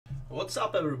What's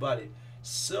up everybody?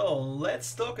 So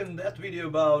let's talk in that video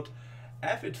about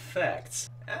aphid facts.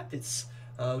 Aphids,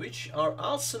 which are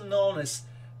also known as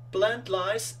plant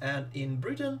lice and in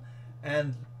Britain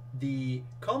and the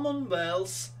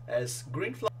Commonwealth as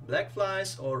green flies, black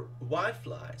flies or white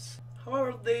flies.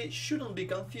 However, they shouldn't be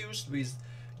confused with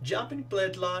jumping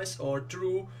plant lice or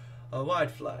true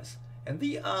white flies. And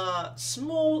they are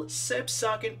small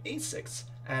sap-sucking insects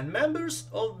and members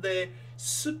of the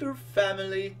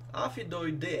superfamily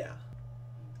Aphidoidea.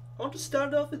 I want to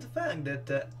start off with the fact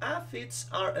that aphids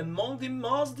are among the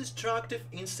most destructive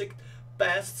insect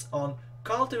pests on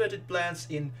cultivated plants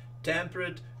in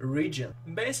temperate regions.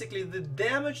 Basically, the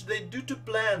damage they do to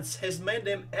plants has made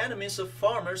them enemies of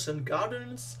farmers and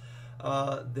gardeners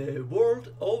the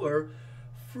world over.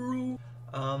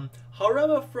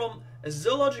 However, from a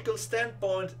zoological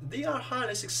standpoint, they are a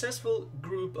highly successful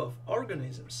group of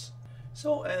organisms.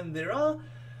 And there are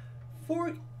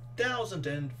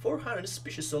 4,400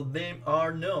 species of them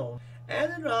are known,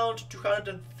 and around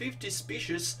 250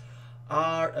 species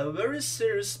are a very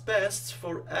serious pests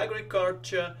for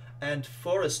agriculture and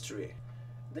forestry.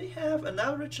 They have an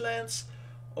average length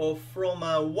of from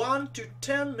 1 to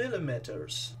 10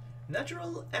 millimeters.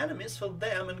 Natural enemies for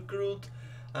them include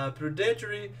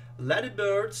predatory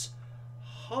ladybirds,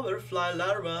 hoverfly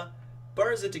larvae,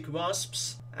 parasitic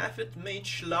wasps, aphid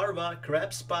midge larvae,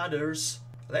 crab spiders,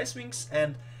 lacewings,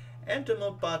 and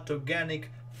entomopathogenic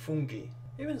fungi.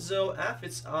 Even though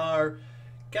aphids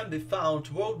can be found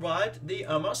worldwide, they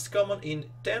are most common in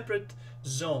temperate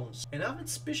zones. And aphid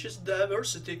species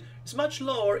diversity is much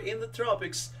lower in the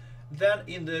tropics than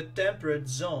in the temperate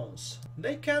zones.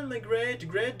 They can migrate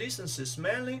great distances,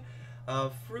 mainly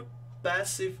through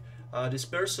passive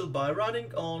dispersal by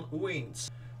riding on winds.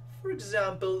 For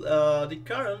example, the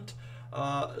current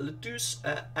lettuce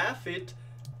aphid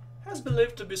has been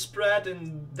believed to be spread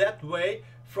in that way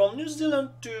from New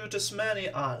Zealand to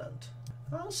Tasmania Island.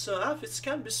 Also, aphids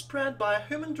can be spread by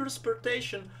human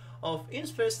transportation of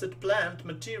infested plant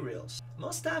materials.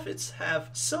 Most aphids have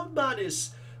soft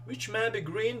bodies which may be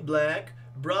green, black,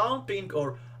 brown, pink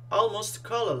or almost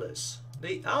colorless.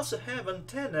 They also have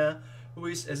antennae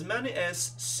with as many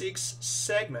as 6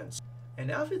 segments.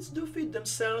 And aphids do feed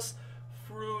themselves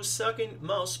through sucking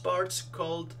mouth parts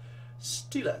called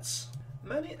stillets.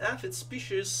 Many aphid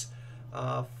species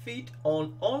feed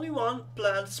on only one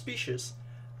plant species.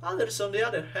 Others, on the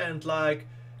other hand, like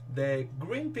the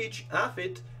green peach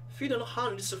aphid, feed on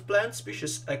hundreds of plant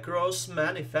species across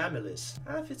many families.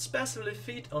 Aphids passively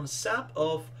feed on sap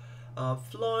of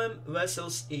phloem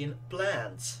vessels in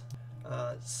plants.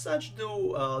 Such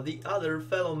do the other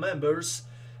fellow members,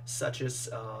 such as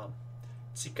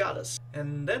cicadas.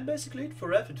 And that's basically it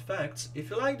for aphid facts.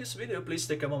 If you like this video, please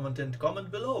take a moment and comment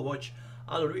below, watch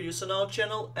other videos on our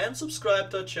channel and subscribe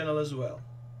to our channel as well.